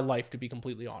seen in my life, to be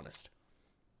completely honest.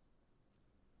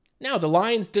 Now, the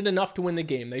Lions did enough to win the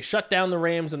game. They shut down the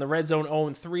Rams in the red zone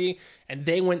 0-3, and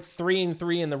they went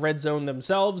 3-3 in the red zone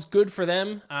themselves. Good for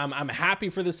them. I'm happy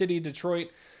for the city of Detroit,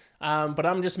 but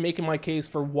I'm just making my case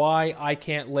for why I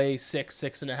can't lay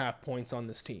 6.5 points on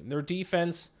this team. Their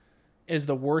defense is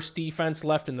the worst defense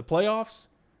left in the playoffs.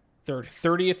 They're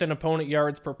 30th in opponent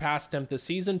yards per pass attempt this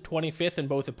season, 25th in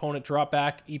both opponent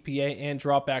dropback, EPA, and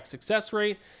dropback success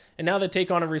rate. And now they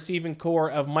take on a receiving core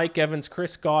of Mike Evans,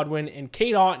 Chris Godwin, and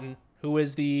Cade Otton, who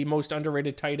is the most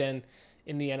underrated tight end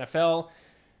in the NFL.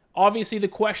 Obviously, the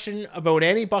question about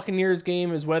any Buccaneers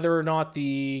game is whether or not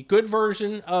the good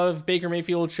version of Baker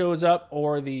Mayfield shows up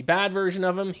or the bad version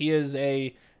of him. He is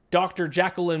a Dr.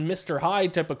 Jekyll and Mr.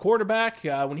 Hyde type of quarterback.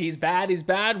 When he's bad, he's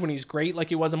bad. When he's great, like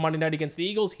he was on Monday night against the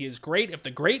Eagles, he is great. If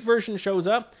the great version shows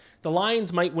up, the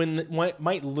Lions might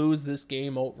lose this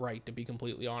game outright, to be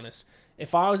completely honest.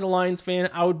 If I was a Lions fan,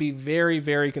 I would be very,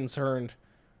 very concerned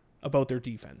about their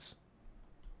defense.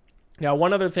 Now,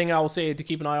 one other thing I will say to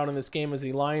keep an eye on in this game is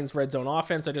the Lions' red zone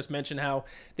offense. I just mentioned how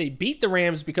they beat the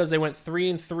Rams because they went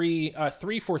 3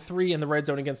 for 3 in the red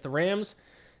zone against the Rams.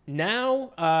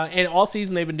 Now, and all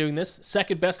season they've been doing this,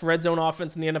 second best red zone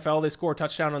offense in the NFL. They score a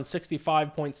touchdown on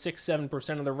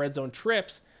 65.67% of their red zone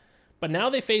trips. But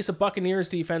now they face a Buccaneers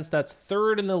defense that's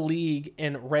third in the league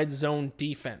in red zone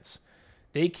defense.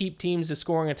 They keep teams to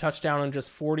scoring a touchdown on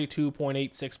just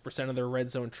 42.86% of their red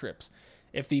zone trips.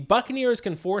 If the Buccaneers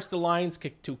can force the Lions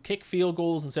to kick field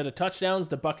goals instead of touchdowns,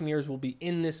 the Buccaneers will be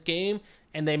in this game,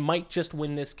 and they might just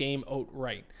win this game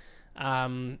outright.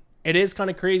 It is kind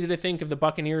of crazy to think if the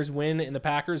Buccaneers win and the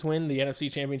Packers win, the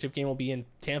NFC Championship game will be in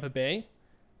Tampa Bay.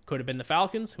 Could have been the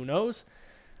Falcons. Who knows?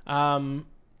 I'm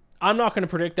not going to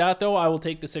predict that, though. I will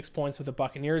take the 6 points with the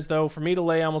Buccaneers, though. For me to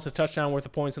lay almost a touchdown worth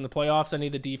of points in the playoffs, I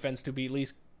need the defense to be at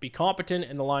least be competent,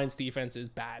 and the Lions' defense is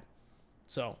bad.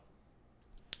 So,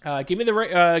 give me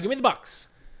the Bucks.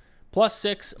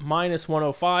 +6,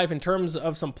 -105. In terms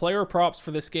of some player props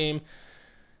for this game,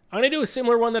 I'm going to do a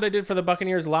similar one that I did for the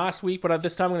Buccaneers last week, but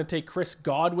this time I'm going to take Chris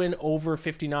Godwin over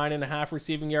 59.5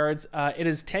 receiving yards. It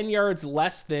is 10 yards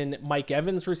less than Mike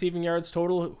Evans' receiving yards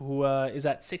total, who is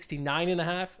at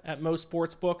 69.5 at most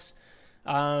sports books.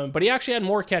 But he actually had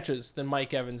more catches than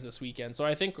Mike Evans this weekend,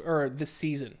 or this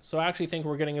season. So I actually think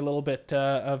we're getting a little bit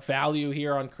of value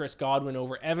here on Chris Godwin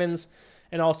over Evans.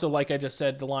 And also, like I just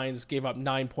said, the Lions gave up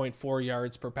 9.4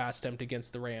 yards per pass attempt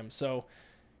against the Rams. So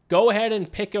go ahead and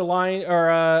pick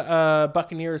a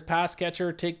Buccaneers pass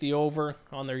catcher, take the over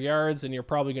on their yards, and you're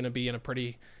probably going to be in a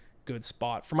pretty good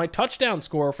spot. For my touchdown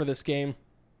score for this game,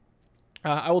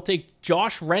 I will take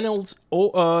Josh Reynolds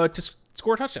to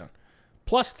score a touchdown.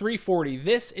 +340.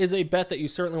 This is a bet that you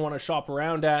certainly want to shop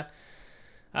around at.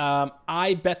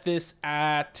 I bet this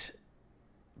at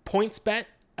PointsBet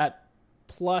at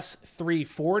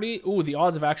 +340. Ooh, the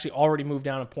odds have actually already moved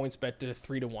down at PointsBet to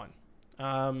 3-1.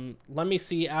 Let me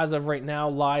see as of right now,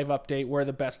 live update, where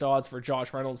the best odds for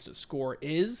Josh Reynolds to score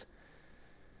is.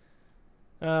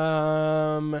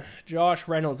 Josh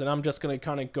Reynolds, and I'm just going to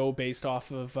kind of go based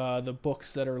off of the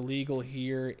books that are legal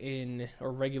here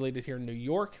or regulated here in New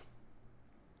York.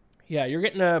 Yeah, you're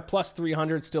getting a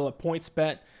 +300 still at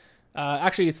PointsBet.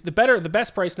 Actually, it's the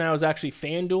best price now is actually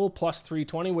FanDuel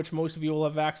 +320, which most of you will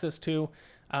have access to.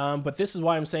 But this is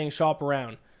why I'm saying shop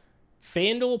around.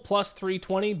 FanDuel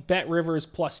 +320, BetRivers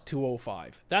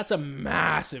 +205. That's a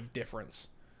massive difference.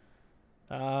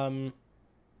 I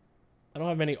don't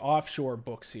have any offshore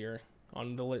books here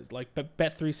on the list, like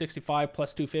Bet365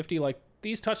 +250. Like,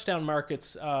 these touchdown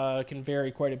markets can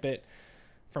vary quite a bit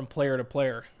from player to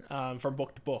player, from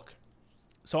book to book.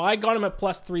 So I got him at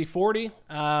 +340.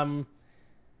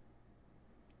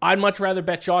 I'd much rather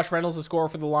bet Josh Reynolds to score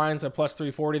for the Lions at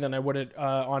 +340 than I would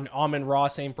on Amon-Ra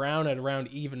St. Brown at around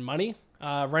even money.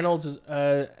 Reynolds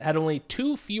had only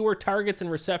 2 fewer targets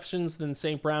and receptions than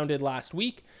St. Brown did last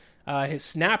week. His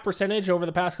snap percentage over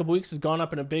the past couple weeks has gone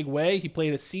up in a big way. He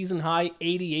played a season-high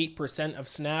 88% of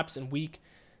snaps in Week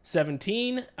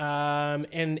 17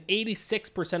 and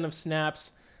 86% of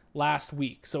snaps last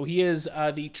week. So he is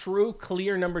the true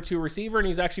clear number 2 receiver, and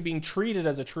he's actually being treated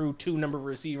as a true 2 number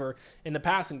receiver in the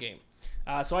passing game.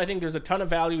 So I think there's a ton of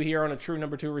value here on a true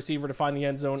number 2 receiver to find the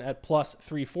end zone at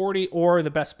 +340, or the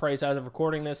best price as of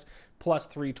recording this,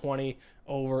 +320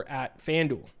 over at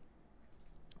FanDuel.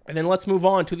 And then let's move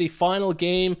on to the final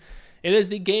game. It is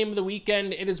the game of the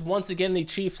weekend. It is once again the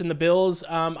Chiefs and the Bills.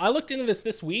 I looked into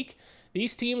this week.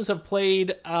 These teams have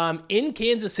played in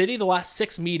Kansas City the last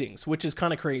 6 meetings, which is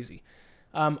kind of crazy.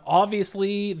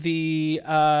 Obviously, the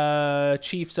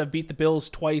Chiefs have beat the Bills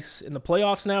twice in the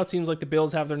playoffs now. It seems like the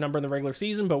Bills have their number in the regular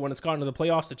season, but when it's gotten to the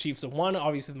playoffs, the Chiefs have won.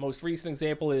 Obviously, the most recent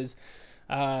example is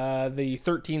the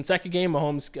 13-second game.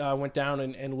 Mahomes went down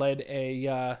and led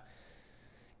a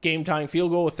game-tying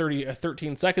field goal with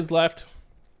 13 seconds left.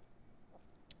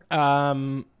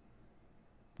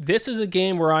 This is a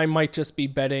game where I might just be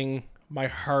betting my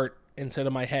heart instead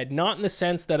of my head. Not in the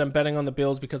sense that I'm betting on the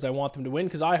Bills because I want them to win,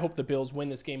 because I hope the Bills win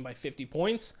this game by 50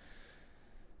 points.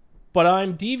 But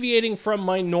I'm deviating from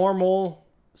my normal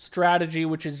strategy,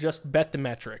 which is just bet the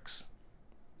metrics.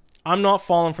 I'm not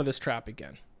falling for this trap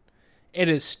again. It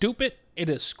is stupid. It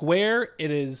is square.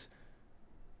 It is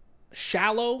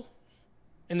shallow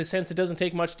in the sense it doesn't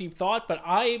take much deep thought, but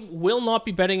I will not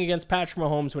be betting against Patrick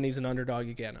Mahomes when he's an underdog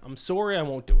again. I'm sorry, I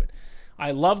won't do it.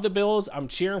 I love the Bills. I'm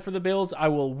cheering for the Bills. I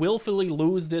will willfully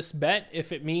lose this bet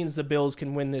if it means the Bills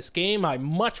can win this game. I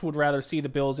much would rather see the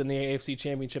Bills in the AFC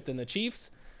Championship than the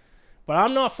Chiefs. But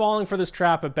I'm not falling for this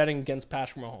trap of betting against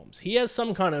Patrick Mahomes. He has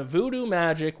some kind of voodoo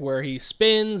magic where he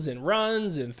spins and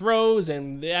runs and throws,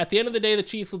 and at the end of the day, the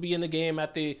Chiefs will be in the game.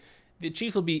 The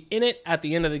Chiefs will be in it at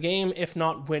the end of the game, if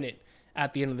not win it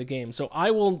at the end of the game. So I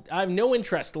have no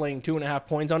interest laying 2.5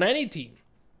 points on any team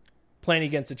playing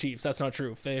against the Chiefs. That's not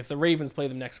true. If the Ravens play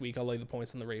them next week, I'll lay the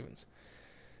points on the Ravens.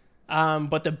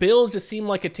 But the Bills just seem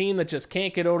like a team that just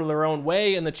can't get out of their own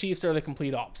way, and the Chiefs are the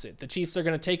complete opposite. The Chiefs are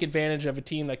going to take advantage of a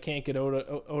team that can't get out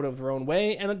of their own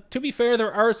way, and to be fair,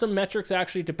 there are some metrics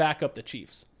actually to back up the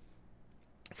Chiefs.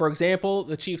 For example,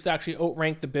 the Chiefs actually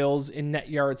outranked the Bills in net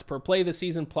yards per play this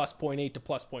season, plus 0.8 to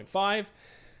plus 0.5.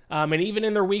 And even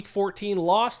in their Week 14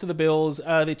 loss to the Bills,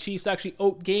 the Chiefs actually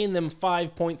outgained them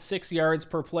 5.6 yards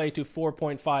per play to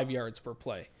 4.5 yards per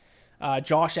play.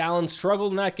 Josh Allen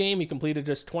struggled in that game. He completed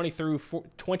just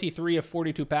 23 of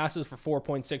 42 passes for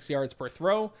 4.6 yards per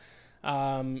throw.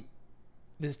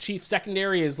 This Chiefs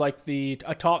secondary is like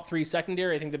a top 3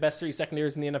 secondary. I think the best 3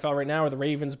 secondaries in the NFL right now are the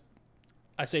Ravens.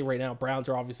 I say right now, Browns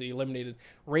are obviously eliminated.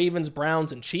 Ravens,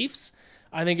 Browns, and Chiefs.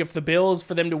 I think if the Bills,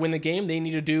 for them to win the game, they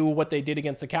need to do what they did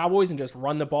against the Cowboys and just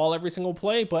run the ball every single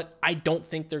play, but I don't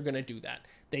think they're going to do that.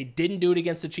 They didn't do it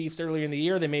against the Chiefs earlier in the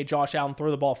year. They made Josh Allen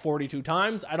throw the ball 42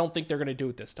 times. I don't think they're going to do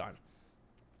it this time.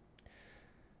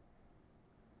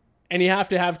 And you have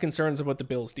to have concerns about the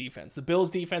Bills' defense. The Bills'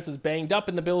 defense is banged up,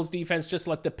 and the Bills' defense just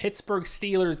let the Pittsburgh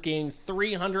Steelers gain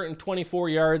 324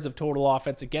 yards of total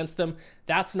offense against them.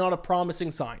 That's not a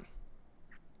promising sign.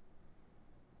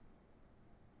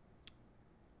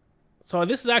 So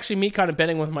this is actually me kind of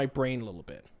betting with my brain a little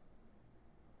bit,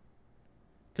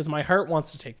 because my heart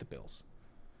wants to take the Bills.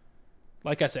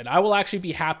 Like I said, I will actually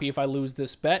be happy if I lose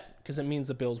this bet, because it means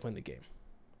the Bills win the game.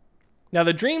 Now,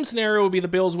 the dream scenario would be the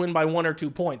Bills win by 1 or 2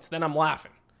 points. Then I'm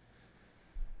laughing.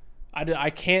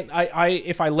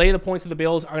 If I lay the points of the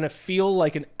Bills, I'm going to feel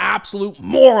like an absolute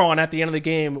moron at the end of the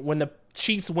game when the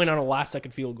Chiefs win on a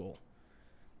last-second field goal.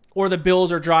 Or the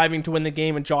Bills are driving to win the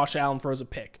game and Josh Allen throws a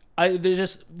pick.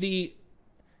 If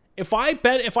I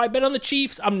bet on the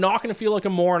Chiefs, I'm not going to feel like a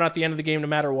moron at the end of the game no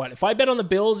matter what. If I bet on the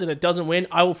Bills and it doesn't win,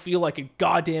 I will feel like a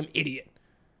goddamn idiot.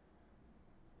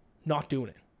 Not doing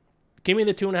it. Give me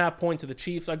the 2.5 points of the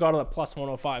Chiefs. I got it at plus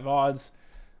 105 odds.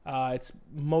 It's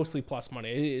mostly plus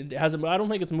money. I don't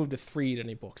think it's moved to 3 at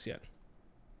any books yet.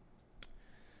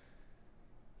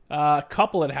 A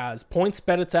couple it has. Points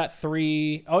bet it's at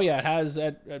 3. Oh yeah, it has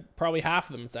at probably half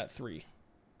of them it's at 3.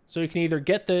 So you can either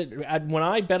get when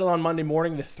I bet it on Monday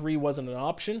morning, the 3 wasn't an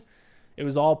option. It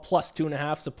was all plus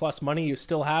 2.5, so plus money. You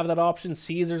still have that option.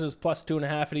 Caesars is plus 2.5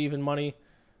 at even money.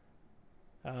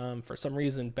 For some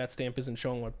reason, BetStamp isn't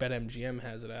showing what BetMGM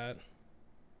has it at.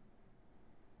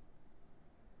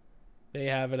 They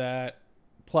have it at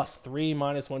plus 3,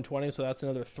 minus 120, so that's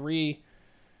another 3.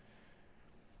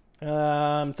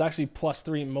 It's actually plus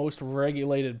 3 most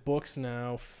regulated books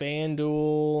now.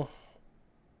 FanDuel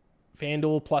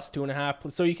plus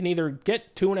 2.5. So you can either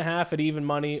get 2.5 at even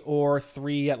money or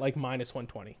 3 at like minus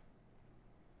 120.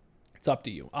 It's up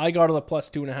to you. I got it at plus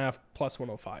 2.5, plus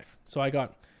 105. So I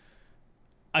got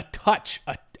a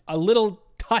little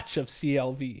touch of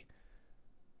CLV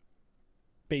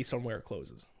based on where it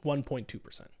closes,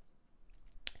 1.2%.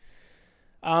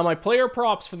 My player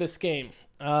props for this game.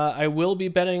 I will be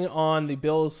betting on the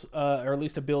Bills, or at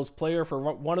least a Bills player. For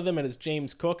one of them, it is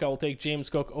James Cook. I will take James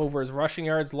Cook over his rushing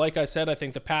yards. Like I said, I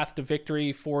think the path to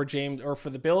victory for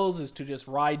the Bills is to just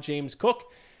ride James Cook.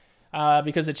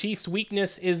 Because the Chiefs'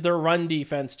 weakness is their run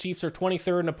defense. Chiefs are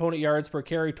 23rd in opponent yards per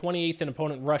carry, 28th in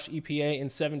opponent rush EPA, and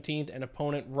 17th in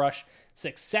opponent rush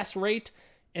success rate.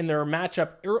 In their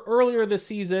matchup earlier this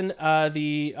season,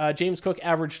 James Cook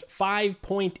averaged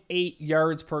 5.8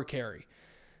 yards per carry.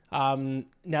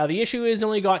 Now, the issue is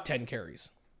only got 10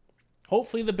 carries.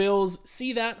 Hopefully the Bills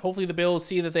see that. Hopefully the Bills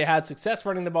see that they had success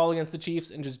running the ball against the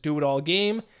Chiefs and just do it all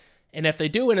game. And if they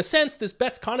do, in a sense, this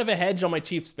bet's kind of a hedge on my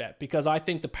Chiefs bet, because I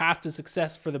think the path to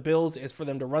success for the Bills is for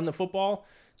them to run the football.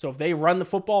 So if they run the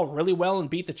football really well and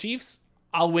beat the Chiefs,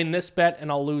 I'll win this bet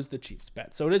and I'll lose the Chiefs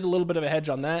bet. So it is a little bit of a hedge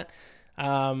on that.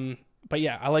 But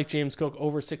yeah, I like James Cook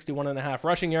over 61.5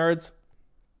 rushing yards.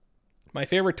 My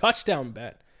favorite touchdown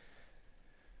bet.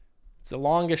 It's the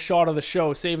longest shot of the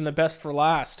show, saving the best for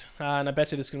last. And I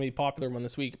bet you this is going to be a popular one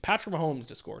this week. Patrick Mahomes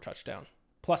to score a touchdown,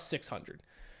 plus 600.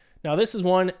 Now, this is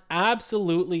one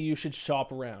absolutely you should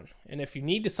shop around. And if you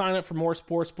need to sign up for more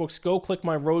sports books, go click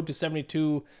my Road to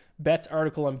 72 Bets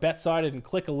article on BetSided and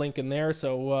click a link in there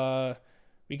so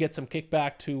we get some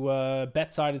kickback to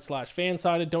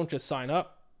BetSided/Fansided. Don't just sign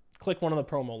up. Click one of the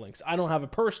promo links. I don't have a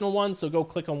personal one, so go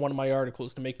click on one of my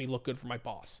articles to make me look good for my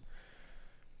boss.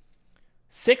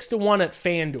 6-1 at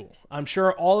FanDuel. I'm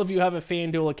sure all of you have a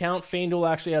FanDuel account.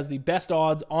 FanDuel actually has the best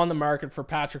odds on the market for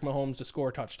Patrick Mahomes to score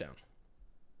a touchdown.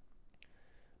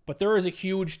 But there is a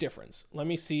huge difference. Let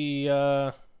me see.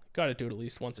 Got to do it at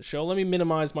least once a show. Let me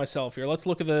minimize myself here. Let's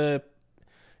look at the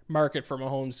market for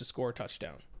Mahomes to score a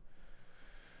touchdown.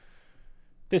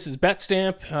 This is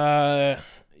BetStamp.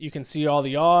 You can see all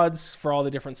the odds for all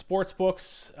the different sports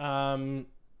books.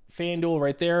 FanDuel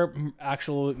right there,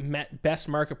 actual best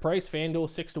market price. FanDuel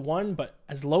 6-1, but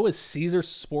as low as Caesars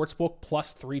Sportsbook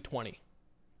plus 320.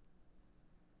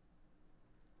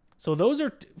 So those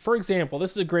are, for example,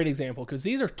 this is a great example because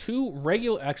these are two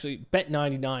regular, actually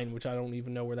Bet99, which I don't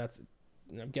even know where that's,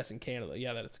 I'm guessing Canada.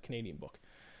 Yeah, that is a Canadian book.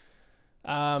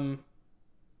 I'm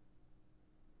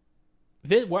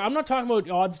not talking about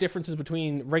odds differences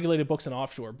between regulated books and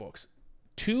offshore books.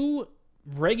 Two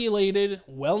regulated,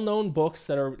 well-known books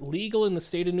that are legal in the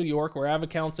state of New York, where I have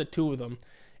accounts at two of them.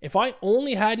 If I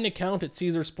only had an account at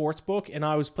Caesars Sportsbook and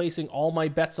I was placing all my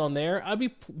bets on there, I'd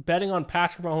be betting on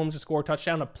Patrick Mahomes to score a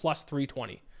touchdown at plus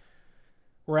 320.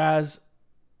 Whereas,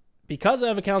 because I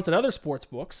have accounts at other sports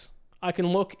books, I can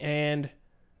look and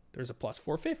there's a plus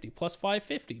 450, plus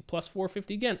 550, plus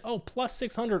 450 again. Oh, plus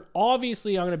 600.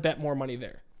 Obviously, I'm going to bet more money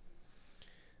there.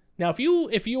 Now, if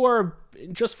you are,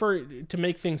 just to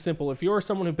make things simple, if you're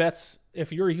someone who bets,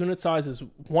 if your unit size is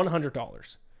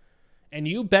 $100, and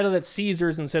you bet it at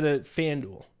Caesars instead of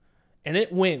FanDuel, and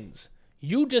it wins,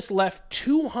 you just left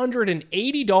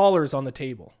 $280 on the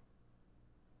table.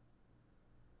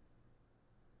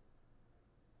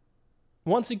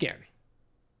 Once again,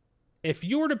 if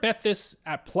you were to bet this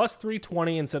at plus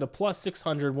 320 instead of plus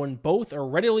 600 when both are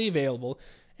readily available,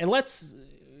 and let's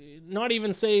not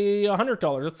even say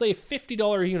 $100, let's say a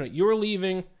 $50 unit, you're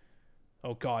leaving,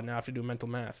 oh God, now I have to do mental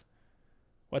math.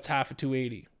 What's half of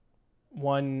 280?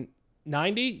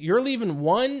 190? You're leaving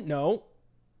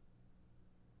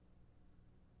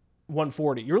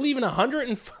 140. You're leaving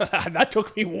that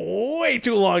took me way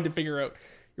too long to figure out.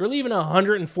 You're leaving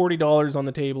 $140 on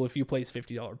the table if you place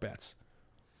 $50 bets.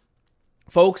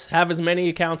 Folks, have as many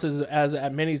accounts as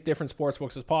at many different sports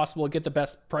books as possible. Get the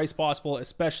best price possible,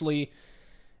 especially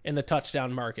in the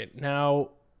touchdown market. Now,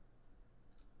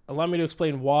 allow me to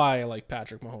explain why I like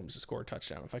Patrick Mahomes to score a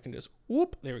touchdown. If I can just,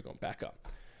 there we go, back up.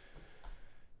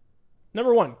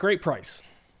 Number one, great price.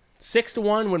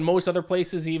 6-1 when most other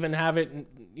places even have it,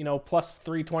 plus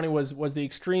 320 was the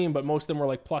extreme, but most of them were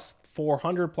like plus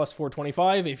 400, plus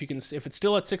 425. If it's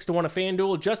still at 6-1 a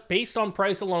FanDuel, just based on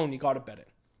price alone, you got to bet it.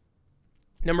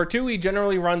 Number two, he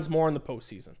generally runs more in the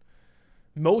postseason.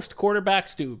 Most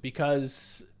quarterbacks do,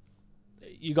 because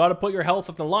you got to put your health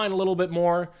on the line a little bit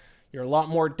more. You're a lot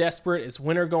more desperate. It's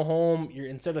win or go home.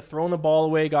 Instead of throwing the ball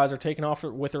away, guys are taking off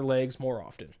with their legs more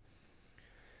often.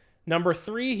 Number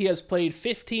three, he has played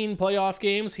 15 playoff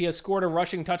games. He has scored a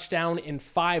rushing touchdown in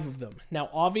 5 of them. Now,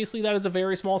 obviously, that is a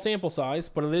very small sample size,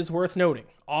 but it is worth noting.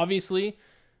 Obviously,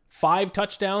 5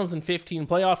 touchdowns in 15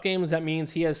 playoff games. That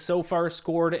means he has so far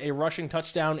scored a rushing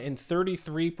touchdown in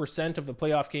 33% of the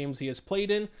playoff games he has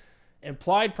played in.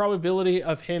 Implied probability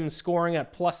of him scoring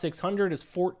at plus 600 is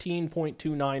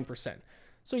 14.29%.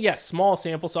 So yes, small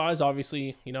sample size,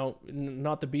 obviously,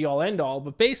 not the be-all, end-all,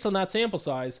 but based on that sample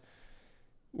size,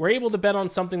 we're able to bet on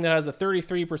something that has a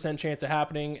 33% chance of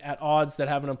happening at odds that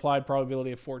have an implied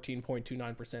probability of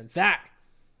 14.29%. That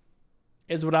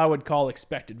is what I would call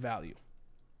expected value.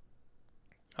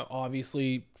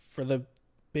 Obviously, for the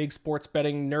big sports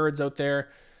betting nerds out there,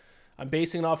 I'm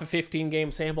basing it off a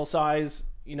 15-game sample size.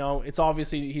 It's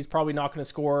obviously he's probably not going to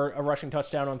score a rushing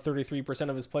touchdown on 33%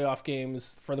 of his playoff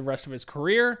games for the rest of his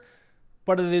career,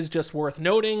 but it is just worth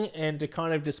noting and to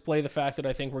kind of display the fact that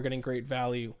I think we're getting great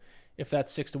value if that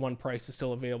 6-1 price is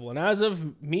still available. And as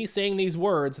of me saying these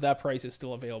words, that price is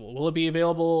still available. Will it be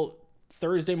available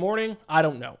Thursday morning? I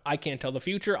don't know. I can't tell the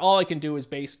future. All I can do is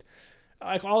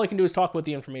talk about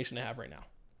the information I have right now.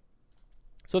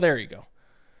 So there you go.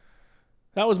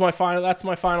 That's my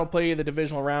final play of the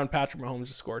divisional round, Patrick Mahomes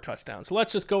to score a touchdown. So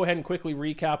let's just go ahead and quickly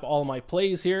recap all my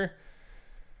plays here.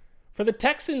 For the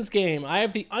Texans game, I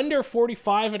have the under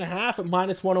 45.5 at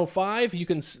minus 105. You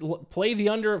can play the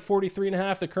under at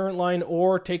 43.5, the current line,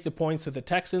 or take the points with the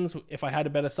Texans. If I had to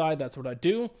bet a side, that's what I'd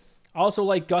do. I also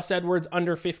like Gus Edwards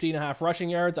under 50.5 rushing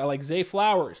yards. I like Zay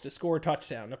Flowers to score a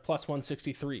touchdown at plus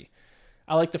 163.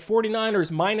 I like the 49ers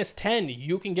minus 10.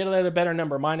 You can get it at a better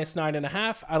number, minus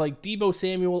 9.5. I like Deebo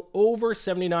Samuel over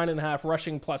 79.5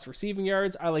 rushing plus receiving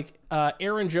yards. I like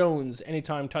Aaron Jones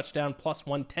anytime touchdown plus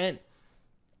 110.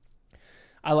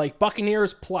 I like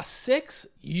Buccaneers plus 6.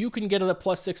 You can get it at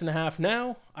plus 6.5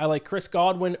 now. I like Chris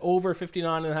Godwin over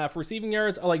 59.5 receiving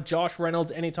yards. I like Josh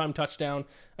Reynolds anytime touchdown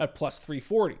at plus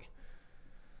 340.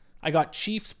 I got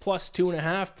Chiefs plus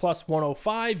 2.5, plus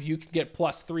 105. You can get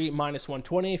plus 3, minus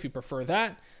 120 if you prefer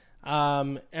that.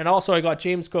 And also I got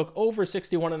James Cook over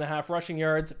 61.5 rushing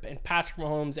yards and Patrick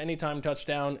Mahomes anytime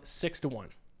touchdown 6-1.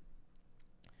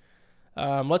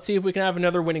 Let's see if we can have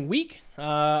another winning week.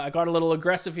 I got a little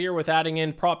aggressive here with adding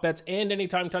in prop bets and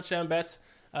anytime touchdown bets,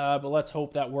 but let's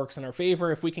hope that works in our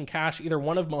favor. If we can cash either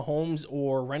one of Mahomes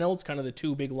or Reynolds, kind of the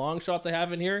two big long shots I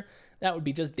have in here, that would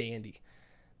be just dandy.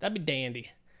 That'd be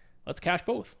dandy. Let's cash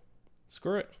both.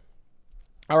 Screw it.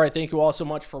 All right, thank you all so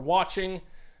much for watching.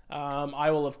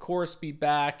 I will, of course, be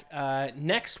back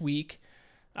next week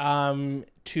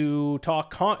to talk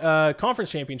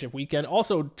conference championship weekend.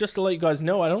 Also, just to let you guys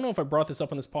know, I don't know if I brought this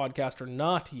up on this podcast or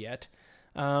not yet,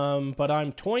 but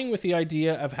I'm toying with the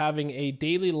idea of having a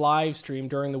daily live stream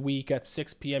during the week at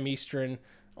 6 p.m. Eastern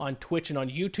on Twitch and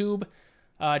on YouTube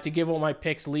to give all my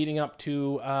picks leading up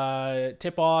to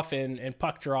tip-off and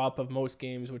puck drop of most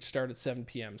games, which start at 7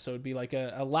 p.m. So it'd be like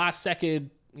a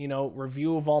last-second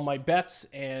review of all my bets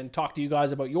and talk to you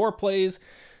guys about your plays.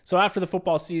 So after the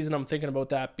football season, I'm thinking about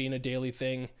that being a daily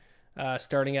thing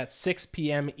starting at 6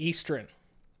 p.m. Eastern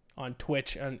on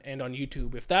Twitch and on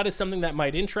YouTube. If that is something that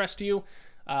might interest you,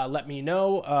 let me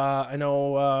know. I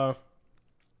know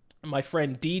my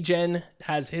friend DGen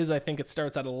has his, I think it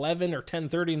starts at 11 or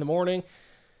 10:30 in the morning.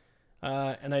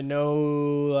 And I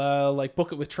know like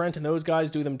Book It with Trent and those guys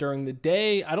do them during the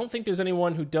day. I don't think there's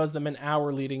anyone who does them an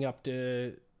hour leading up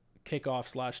to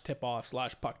kickoff / tip-off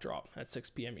 / puck drop at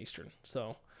 6 p.m. Eastern.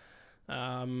 So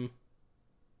I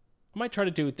might try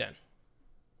to do it then.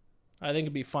 I think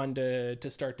it'd be fun to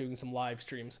start doing some live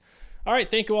streams. All right,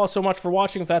 thank you all so much for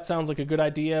watching. If that sounds like a good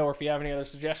idea, or if you have any other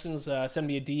suggestions, send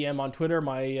me a DM on Twitter.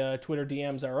 My Twitter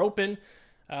DMs are open.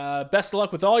 Best of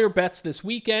luck with all your bets this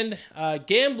weekend.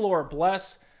 Gambler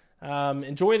bless.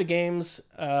 Enjoy the games.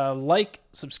 Like,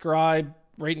 subscribe,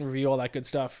 rate and review, all that good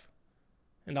stuff.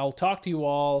 And I'll talk to you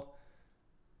all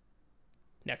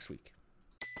next week.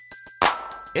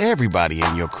 Everybody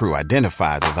in your crew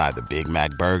identifies as either Big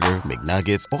Mac Burger,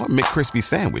 McNuggets, or McCrispy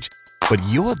Sandwich. But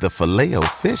you're the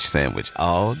Filet-O-Fish Sandwich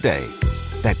all day.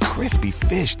 That crispy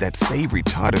fish, that savory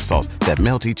tartar sauce, that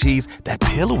melty cheese, that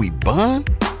pillowy bun.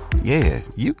 Yeah,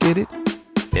 you get it.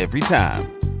 Every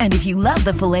time. And if you love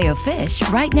the Filet-O-Fish,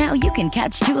 right now you can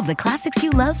catch two of the classics you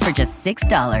love for just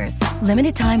 $6.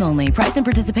 Limited time only. Price and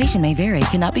participation may vary.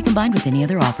 Cannot be combined with any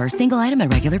other offer. Single item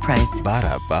at regular price.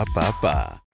 Ba-da-ba-ba-ba.